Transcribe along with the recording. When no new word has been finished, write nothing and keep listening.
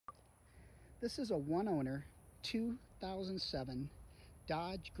This is a one-owner 2007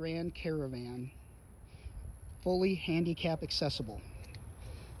 Dodge Grand Caravan, fully handicap accessible.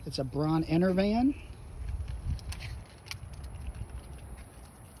 It's a Braun Intervan,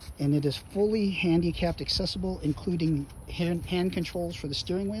 and it is fully handicapped accessible, including hand controls for the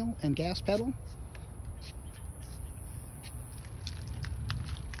steering wheel and gas pedal.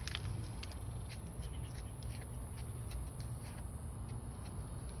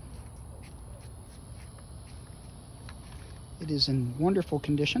 It is in wonderful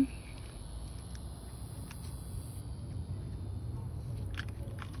condition.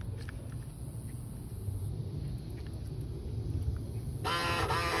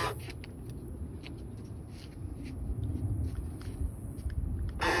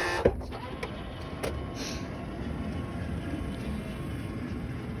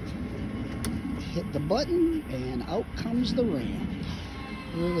 Hit the button and out comes the ramp.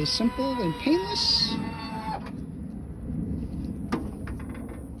 Really simple and painless.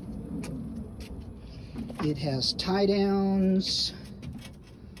 It has tie downs,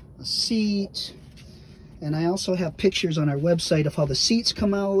 a seat, and I also have pictures on our website of how the seats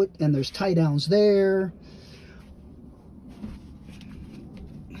come out, and there's tie downs there.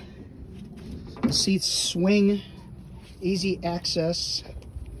 The seats swing, easy access.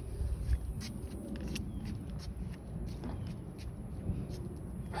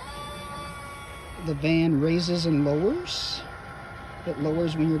 The van raises and lowers. It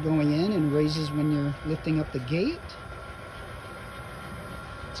lowers when you're going in and raises when you're lifting up the gate.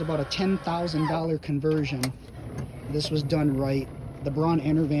 It's about a $10,000 conversion. This was done right. The Braun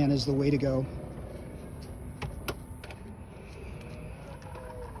Intervan is the way to go.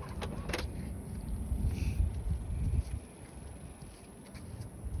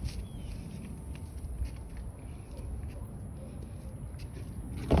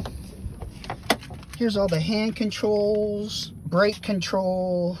 Here's all the hand controls, brake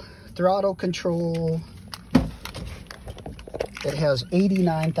control, throttle control. It has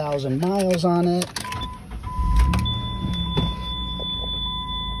 89,000 miles on it.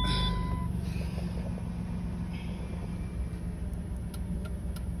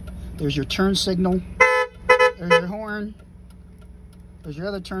 There's your turn signal. There's your horn. There's your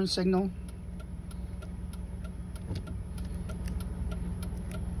other turn signal.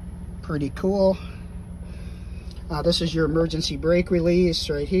 Pretty cool. This is your emergency brake release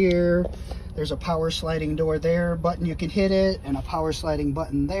right here. There's a power sliding door there, button you can hit it, and a power sliding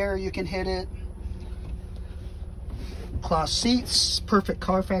button there you can hit it. Cloth seats, perfect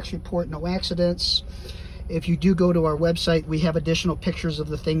Carfax report, no accidents. If you do go to our website, we have additional pictures of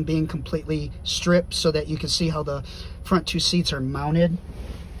the thing being completely stripped so that you can see how the front two seats are mounted.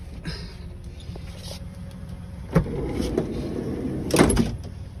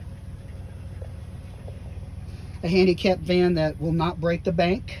 A handicap van that will not break the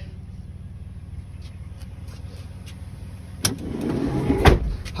bank.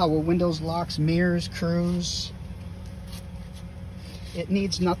 Power windows, locks, mirrors, cruise. It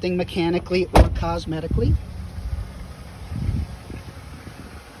needs nothing mechanically or cosmetically.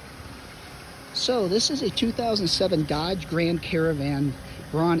 So this is a 2007 Dodge Grand Caravan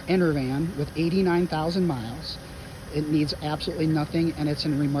Braun Intervan with 89,000 miles. It needs absolutely nothing, and it's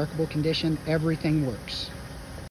in remarkable condition. Everything works.